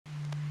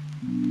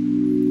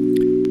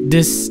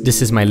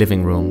This is my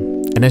living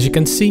room, and as you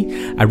can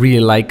see, I really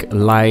like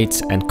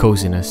light and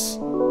coziness.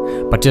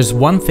 But there's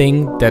one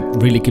thing that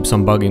really keeps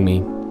on bugging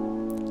me.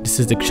 This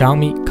is the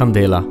Xiaomi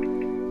Candela,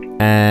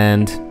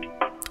 and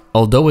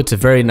although it's a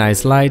very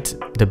nice light,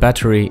 the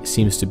battery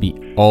seems to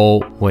be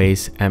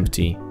always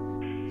empty.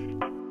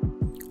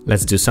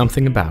 Let's do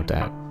something about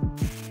that.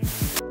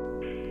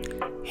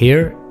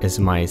 Here is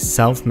my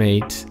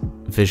self-made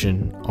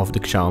vision of the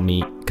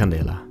Xiaomi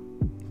Candela,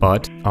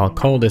 but I'll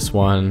call this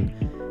one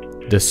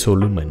the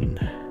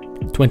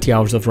Solumen. 20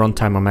 hours of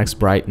runtime on max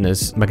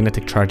brightness,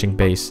 magnetic charging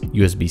base,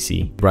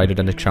 USB-C, brighter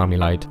than the Xiaomi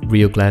Light,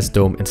 real glass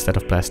dome instead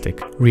of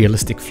plastic,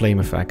 realistic flame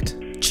effect,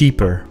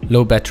 cheaper,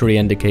 low battery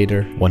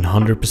indicator,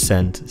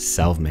 100%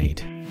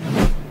 self-made.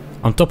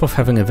 On top of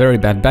having a very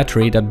bad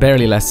battery that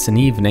barely lasts an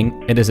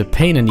evening, it is a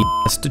pain in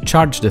the ass to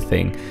charge the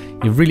thing.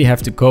 You really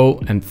have to go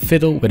and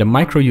fiddle with a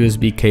micro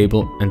USB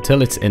cable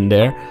until it's in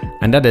there,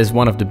 and that is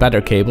one of the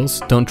better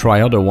cables, don't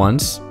try other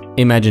ones.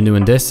 Imagine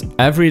doing this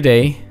every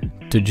day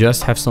to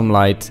just have some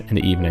light in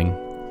the evening.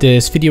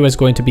 This video is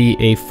going to be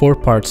a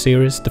 4-part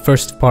series. The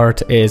first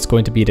part is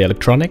going to be the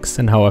electronics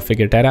and how I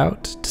figured that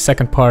out. The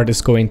second part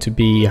is going to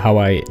be how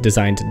I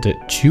designed the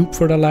tube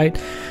for the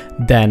light,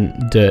 then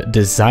the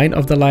design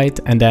of the light,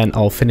 and then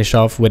I'll finish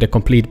off with a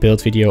complete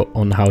build video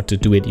on how to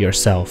do it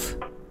yourself.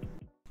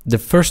 The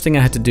first thing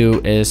I had to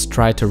do is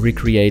try to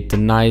recreate the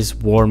nice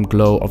warm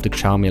glow of the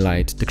Xiaomi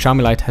Light. The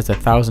Xiaomi Light has a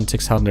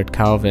 1600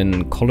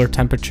 Kelvin color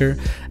temperature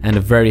and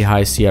a very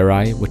high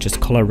CRI, which is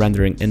color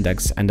rendering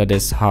index, and that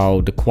is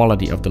how the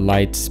quality of the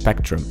light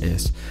spectrum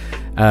is.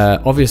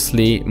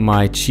 Obviously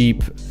my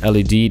cheap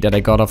LED that I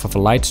got off of a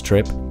light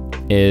strip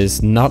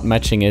is not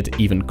matching it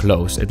even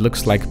close. It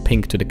looks like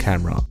pink to the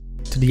camera.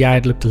 To the eye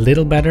it looked a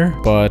little better,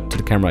 but to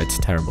the camera it's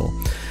terrible.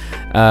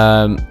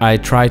 I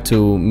tried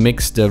to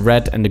mix the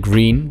red and the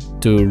green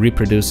to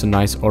reproduce a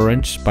nice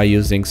orange by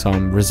using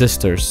some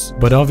resistors.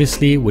 But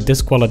obviously with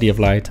this quality of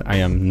light I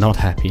am not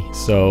happy,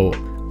 so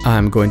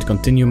I'm going to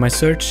continue my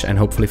search and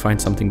hopefully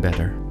find something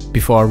better.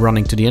 Before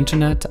running to the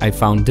internet, I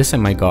found this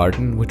in my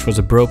garden, which was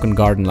a broken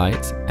garden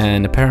light,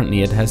 and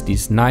apparently it has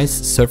these nice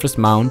surface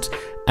mount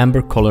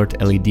amber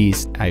colored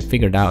LEDs. I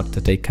figured out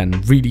that they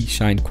can really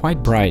shine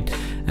quite bright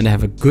and they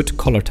have a good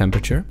color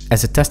temperature.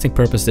 As a testing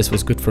purpose this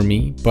was good for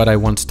me, but I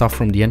want stuff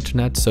from the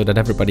internet so that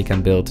everybody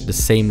can build the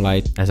same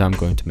light as I'm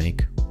going to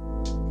make.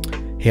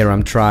 Here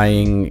I'm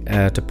trying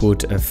to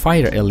put a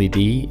fire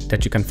LED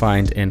that you can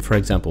find in, for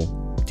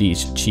example,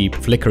 these cheap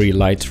flickery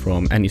lights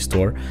from any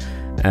store,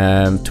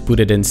 to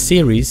put it in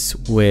series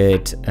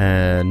with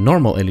a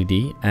normal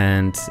LED,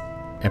 and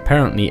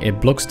apparently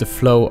it blocks the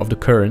flow of the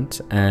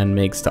current and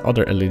makes the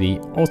other LED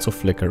also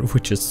flicker,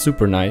 which is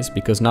super nice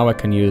because now I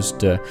can use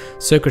the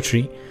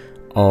circuitry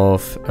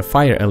of a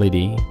fire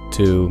LED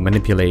to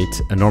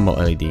manipulate a normal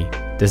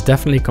LED. This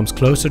definitely comes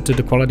closer to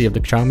the quality of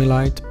the Xiaomi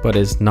Light, but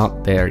is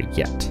not there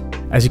yet.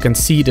 As you can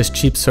see, this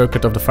cheap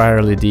circuit of the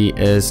fire LED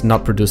is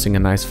not producing a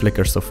nice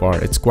flicker so far.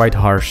 It's quite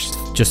harsh,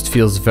 just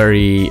feels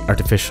very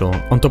artificial.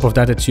 On top of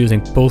that, it's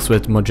using pulse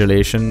width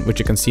modulation, which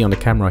you can see on the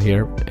camera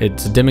here.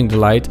 It's dimming the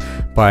light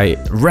by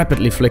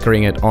rapidly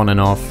flickering it on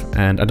and off,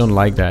 and I don't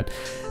like that.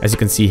 As you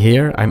can see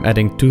here, I'm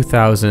adding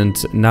 2000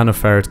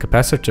 nanofarad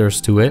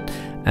capacitors to it,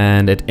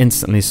 and it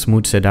instantly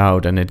smooths it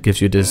out and it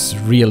gives you this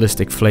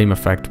realistic flame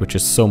effect, which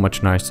is so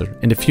much nicer.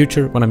 In the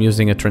future, when I'm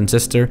using a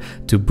transistor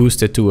to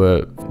boost it to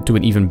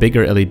an even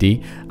bigger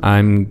LED,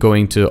 I'm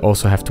going to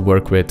also have to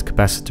work with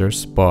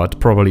capacitors, but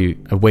probably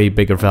a way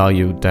bigger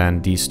value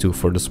than these two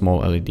for the small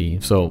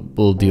LED, so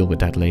we'll deal with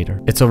that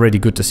later. It's already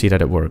good to see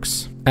that it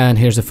works. And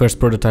here's the first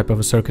prototype of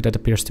a circuit that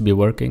appears to be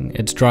working.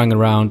 It's drawing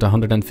around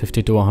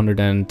 150 to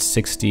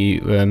 160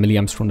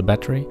 milliamps from the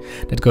battery.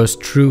 That goes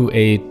through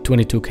a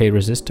 22K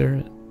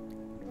resistor,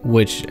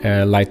 which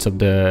lights up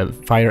the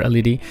fire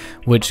LED,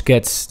 which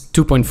gets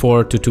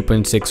 2.4 to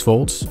 2.6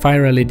 volts.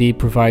 Fire LED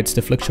provides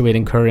the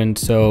fluctuating current,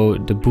 so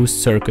the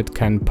boost circuit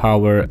can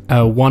power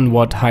a 1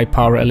 watt high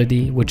power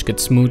LED, which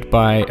gets smoothed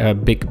by a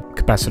big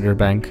capacitor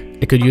bank.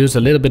 It could use a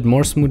little bit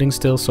more smoothing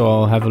still, so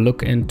I'll have a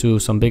look into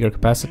some bigger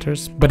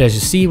capacitors. But as you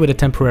see, with a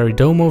temporary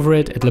dome over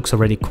it, it looks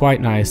already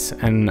quite nice,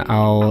 and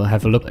I'll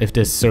have a look if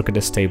this circuit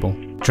is stable.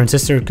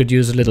 Transistor could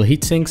use a little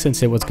heatsink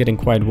since it was getting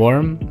quite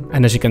warm,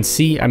 and as you can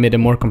see, I made a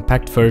more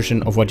compact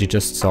version of what you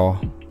just saw.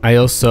 I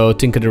also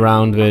tinkered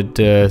around with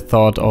the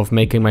thought of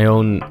making my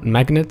own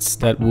magnets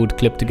that would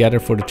clip together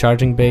for the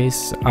charging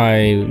base.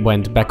 I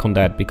went back on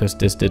that because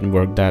this didn't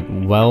work that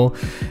well,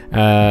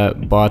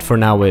 but for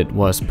now it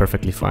was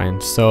perfectly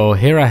fine. So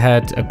here I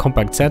had a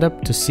compact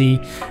setup to see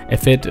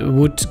if it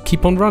would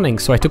keep on running.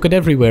 So I took it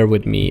everywhere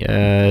with me,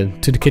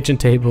 to the kitchen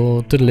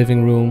table, to the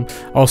living room,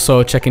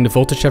 also checking the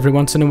voltage every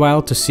once in a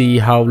while to see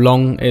how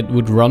long it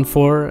would run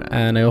for,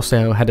 and I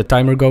also had a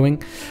timer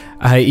going.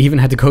 I even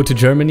had to go to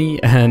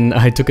Germany, and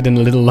I took it in a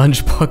little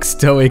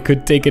lunchbox so I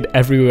could take it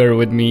everywhere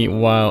with me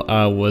while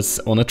I was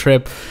on a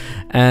trip.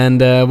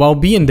 And while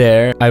being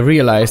there, I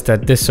realized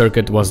that this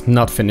circuit was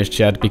not finished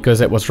yet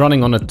because it was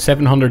running on a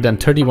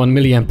 731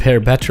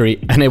 milliampere battery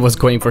and it was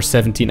going for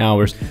 17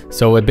 hours.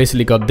 So it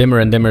basically got dimmer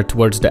and dimmer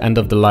towards the end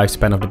of the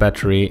lifespan of the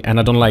battery, and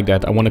I don't like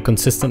that. I want a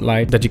consistent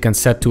light that you can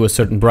set to a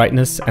certain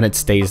brightness and it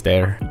stays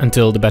there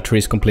until the battery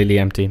is completely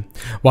empty.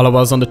 While I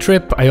was on the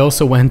trip, I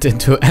also went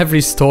into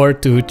every store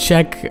to check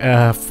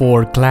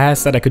for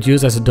glass that I could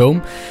use as a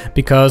dome,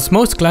 because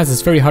most glass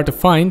is very hard to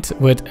find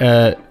with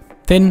a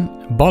thin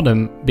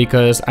bottom,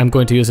 because I'm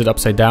going to use it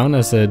upside down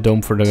as a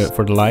dome for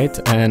the light,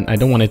 and I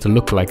don't want it to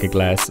look like a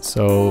glass.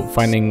 So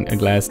finding a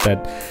glass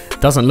that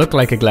doesn't look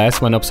like a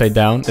glass when upside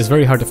down is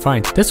very hard to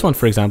find. This one,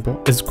 for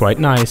example, is quite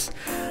nice.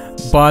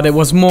 But it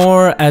was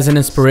more as an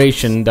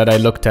inspiration that I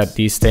looked at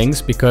these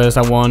things, because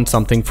I want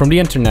something from the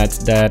internet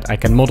that I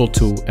can model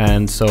to,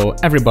 and so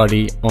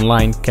everybody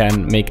online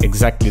can make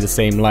exactly the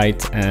same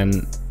light,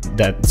 and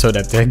so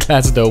that the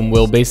glass dome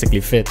will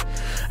basically fit.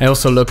 I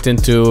also looked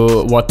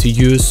into what to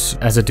use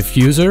as a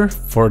diffuser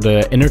for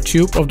the inner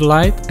tube of the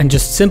light, and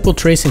just simple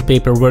tracing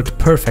paper worked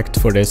perfect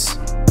for this.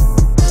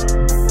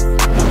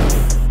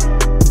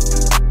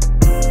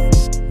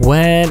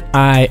 When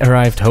I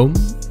arrived home,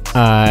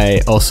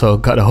 I also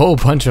got a whole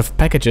bunch of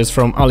packages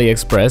from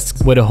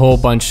Aliexpress with a whole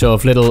bunch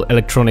of little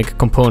electronic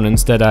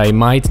components that I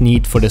might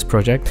need for this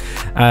project.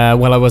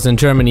 While I was in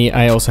Germany,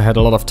 I also had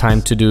a lot of time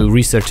to do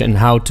research in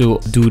how to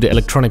do the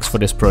electronics for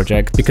this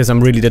project, because I'm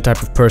really the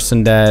type of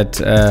person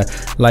that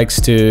likes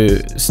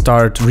to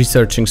start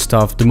researching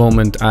stuff the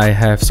moment I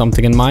have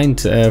something in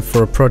mind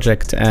for a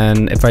project,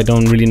 and if I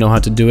don't really know how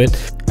to do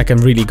it, I can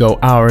really go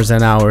hours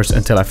and hours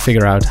until I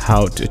figure out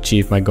how to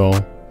achieve my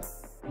goal.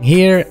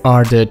 Here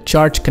are the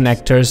charge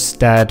connectors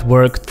that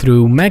work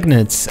through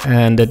magnets,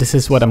 and this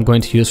is what I'm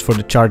going to use for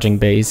the charging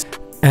base.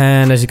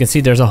 And as you can see,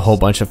 there's a whole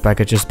bunch of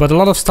packages, but a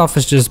lot of stuff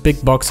is just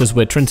big boxes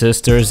with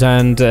transistors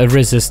and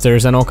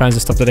resistors and all kinds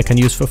of stuff that I can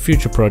use for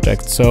future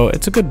projects. So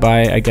it's a good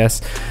buy, I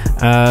guess.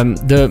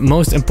 The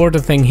most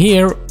important thing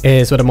here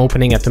is what I'm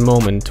opening at the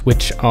moment,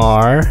 which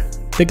are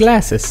the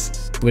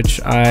glasses,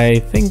 which I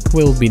think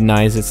will be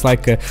nice. It's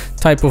like a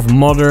type of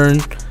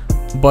modern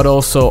but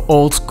also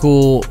old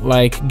school,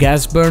 like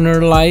gas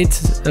burner light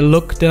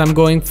look that I'm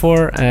going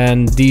for,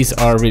 and these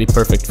are really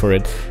perfect for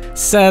it.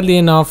 Sadly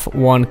enough,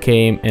 one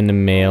came in the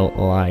mail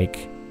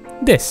like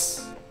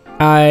this.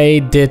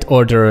 I did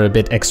order a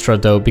bit extra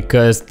though,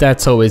 because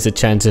that's always a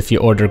chance if you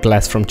order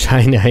glass from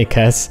China, I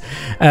guess.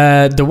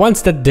 The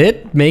ones that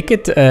did make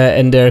it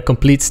in their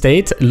complete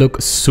state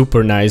look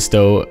super nice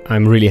though.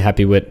 I'm really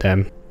happy with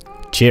them.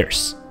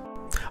 Cheers.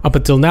 Up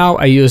until now,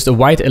 I used a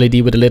white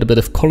LED with a little bit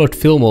of colored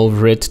film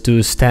over it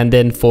to stand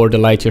in for the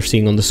light you're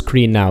seeing on the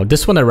screen now.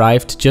 This one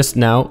arrived just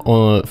now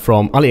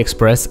from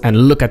Aliexpress,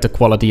 and look at the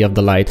quality of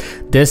the light.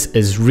 This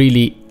is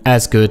really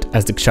as good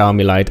as the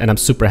Xiaomi light, and I'm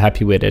super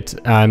happy with it.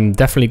 I'm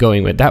definitely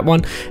going with that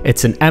one.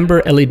 It's an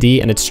amber LED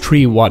and it's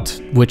 3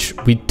 watt, which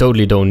we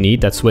totally don't need.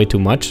 That's way too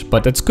much,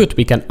 but that's good.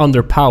 We can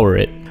underpower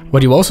it.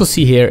 What you also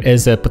see here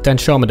is a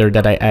potentiometer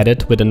that I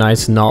added with a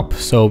nice knob,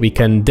 so we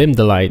can dim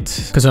the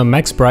light. Because on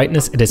max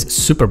brightness it is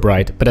super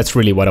bright, but that's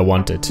really what I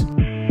wanted.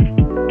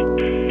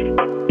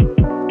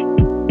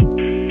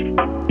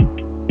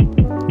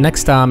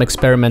 Next, I'm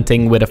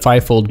experimenting with a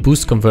 5-volt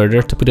boost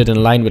converter to put it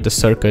in line with the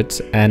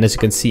circuit, and as you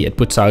can see, it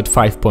puts out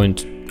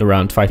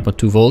around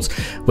 5.2 volts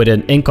with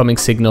an incoming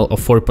signal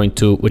of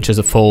 4.2, which is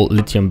a full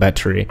lithium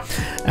battery.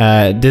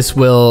 This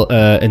will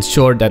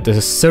ensure that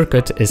the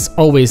circuit is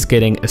always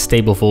getting a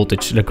stable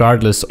voltage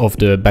regardless of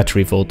the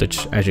battery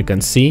voltage. As you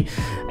can see,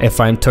 if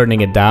I'm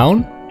turning it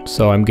down,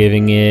 so I'm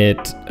giving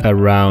it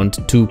around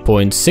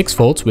 2.6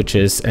 volts, which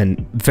is a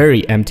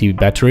very empty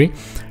battery,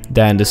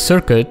 then the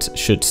circuit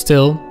should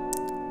still,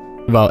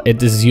 well,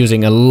 it is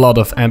using a lot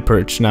of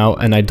amperage now,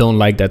 and I don't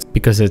like that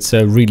because it's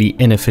a really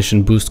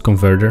inefficient boost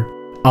converter.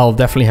 I'll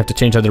definitely have to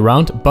change that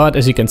around, but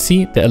as you can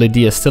see, the LED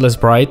is still as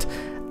bright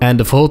and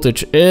the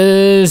voltage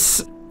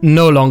is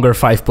no longer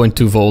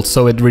 5.2 volts,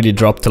 so it really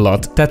dropped a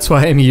lot. That's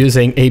why I'm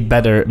using a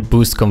better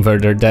boost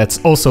converter that's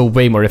also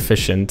way more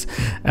efficient.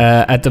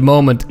 At the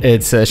moment,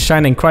 it's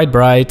shining quite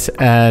bright,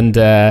 and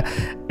the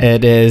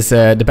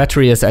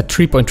battery is at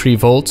 3.3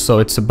 volts, so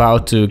it's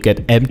about to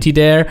get empty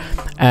there,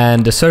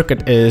 and the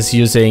circuit is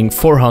using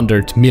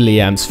 400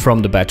 milliamps from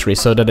the battery,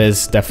 so that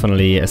is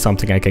definitely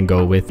something I can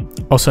go with.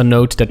 Also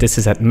note that this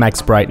is at max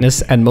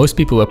brightness, and most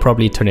people will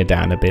probably turn it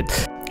down a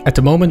bit. At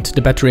the moment,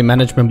 the battery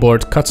management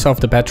board cuts off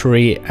the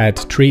battery at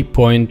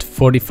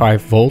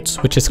 3.45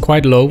 volts, which is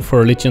quite low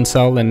for a lithium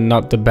cell and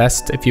not the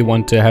best if you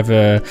want to have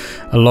a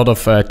lot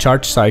of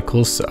charge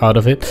cycles out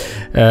of it.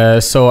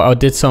 So I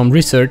did some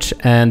research,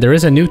 and there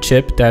is a new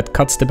chip that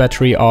cuts the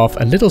battery off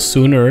a little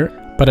sooner,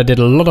 but I did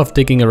a lot of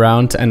digging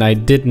around and I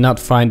did not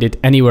find it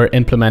anywhere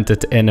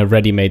implemented in a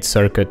ready-made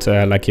circuit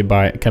like you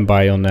can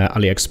buy on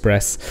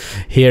AliExpress.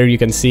 Here you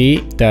can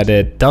see that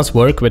it does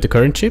work with the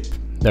current chip.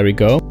 There we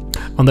go.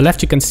 On the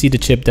left you can see the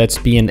chip that's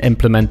being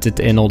implemented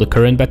in all the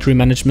current battery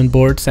management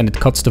boards, and it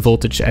cuts the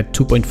voltage at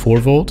 2.4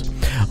 volt.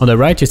 On the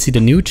right you see the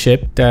new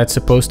chip that's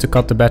supposed to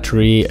cut the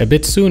battery a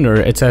bit sooner.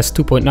 It says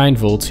 2.9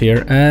 volts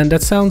here, and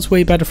that sounds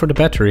way better for the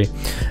battery.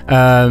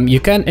 You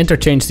can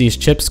interchange these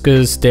chips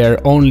because they're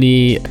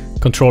only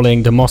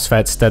controlling the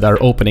MOSFETs that are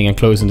opening and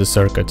closing the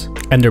circuit,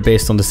 and they're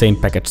based on the same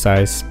package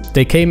size.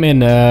 They came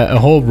in a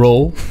whole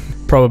roll,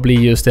 probably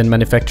used in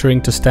manufacturing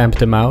to stamp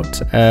them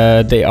out.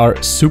 They are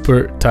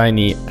super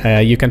tiny.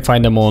 You can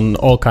find them on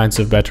all kinds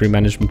of battery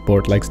management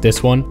board like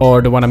this one,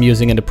 or the one I'm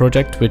using in the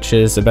project, which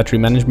is a battery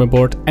management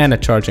board and a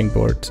charging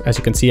board. As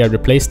you can see, I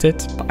replaced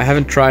it. I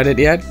haven't tried it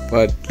yet,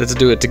 but let's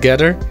do it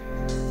together.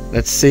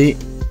 Let's see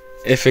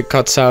if it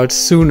cuts out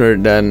sooner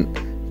than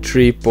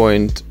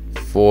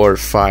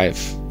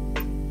 3.45.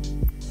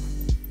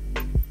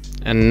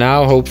 And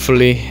now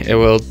hopefully it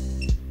will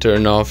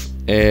turn off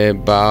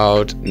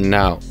about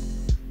now.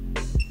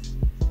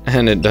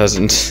 And it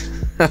doesn't.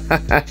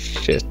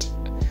 Shit.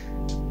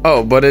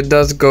 Oh, but it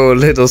does go a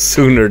little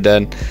sooner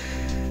then.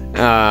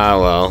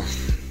 Well.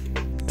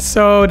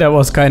 So that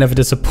was kind of a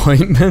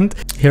disappointment.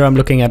 Here I'm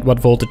looking at what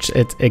voltage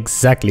it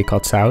exactly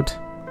cuts out.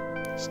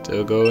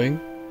 Still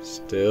going.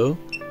 Still.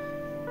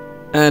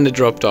 And it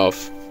dropped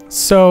off.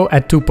 So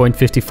at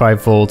 2.55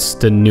 volts,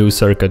 the new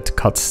circuit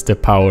cuts the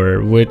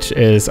power, which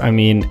is, I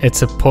mean,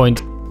 it's a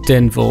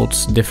 0.10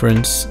 volts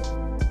difference.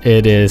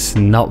 It is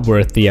not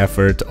worth the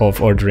effort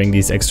of ordering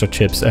these extra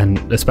chips, and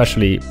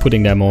especially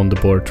putting them on the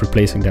board.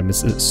 Replacing them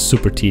is a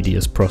super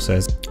tedious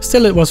process.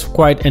 Still, it was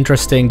quite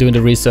interesting doing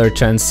the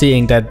research and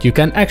seeing that you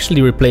can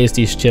actually replace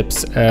these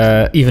chips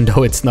even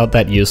though it's not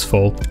that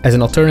useful. As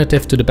an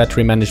alternative to the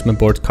battery management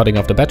board cutting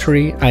off the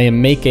battery, I am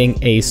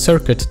making a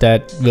circuit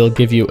that will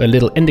give you a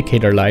little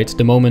indicator light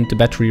the moment the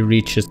battery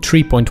reaches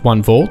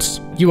 3.1 volts.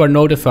 You are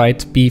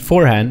notified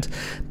beforehand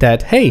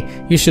that, hey,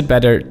 you should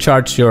better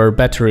charge your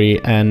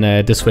battery, and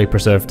this way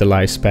preserve the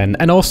lifespan,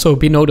 and also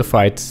be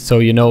notified so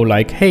you know,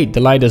 like, hey, the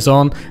light is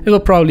on, it will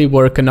probably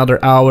work another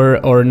hour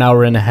or an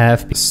hour and a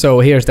half. So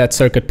here's that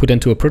circuit put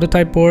into a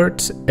prototype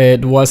board.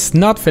 It was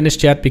not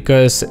finished yet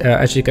because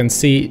as you can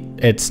see,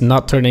 it's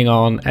not turning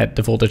on at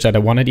the voltage that I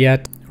wanted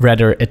yet.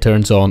 Rather, it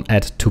turns on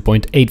at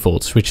 2.8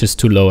 volts, which is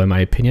too low in my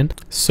opinion.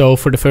 So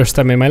for the first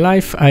time in my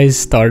life, I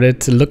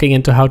started looking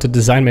into how to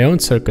design my own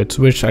circuits,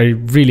 which I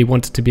really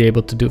wanted to be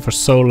able to do for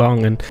so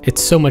long. And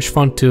it's so much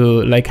fun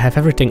to like have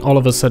everything all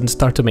of a sudden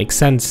start to make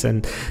sense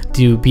and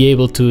to be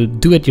able to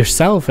do it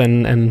yourself.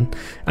 And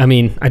I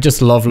mean, I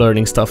just love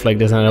learning stuff like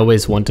this, and I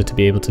always wanted to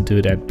be able to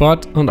do that.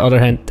 But on the other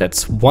hand,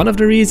 that's one of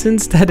the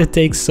reasons that it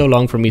takes so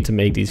long for me to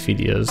make these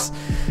videos.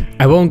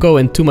 I won't go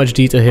in too much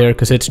detail here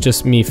because it's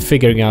just me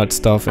figuring out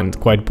stuff and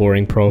quite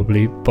boring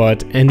probably,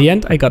 but in the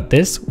end I got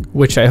this,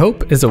 which I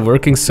hope is a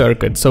working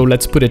circuit, so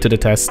let's put it to the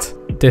test.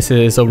 This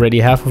is already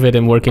half of it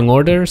in working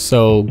order,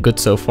 so good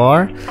so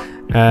far.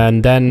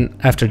 And then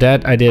after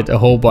that I did a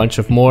whole bunch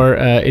of more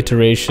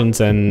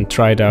iterations and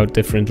tried out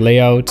different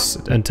layouts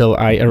until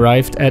I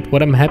arrived at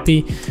what I'm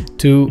happy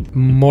to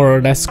more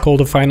or less call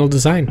the final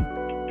design.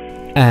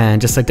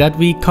 And just like that,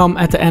 we come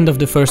at the end of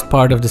the first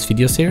part of this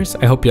video series.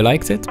 I hope you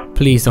liked it.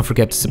 Please don't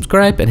forget to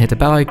subscribe and hit the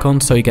bell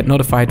icon so you get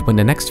notified when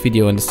the next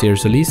video in the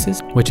series releases,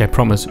 which I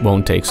promise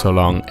won't take so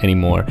long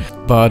anymore.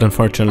 But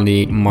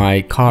unfortunately,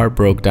 my car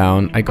broke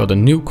down. I got a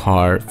new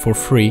car for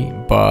free,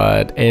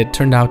 but it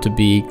turned out to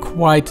be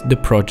quite the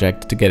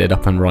project to get it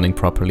up and running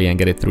properly and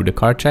get it through the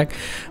car check,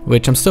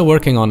 which I'm still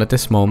working on at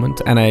this moment,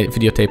 and I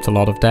videotaped a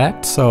lot of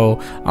that. So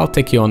I'll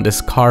take you on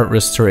this car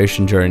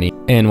restoration journey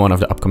in one of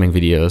the upcoming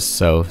videos.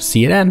 So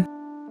see you then.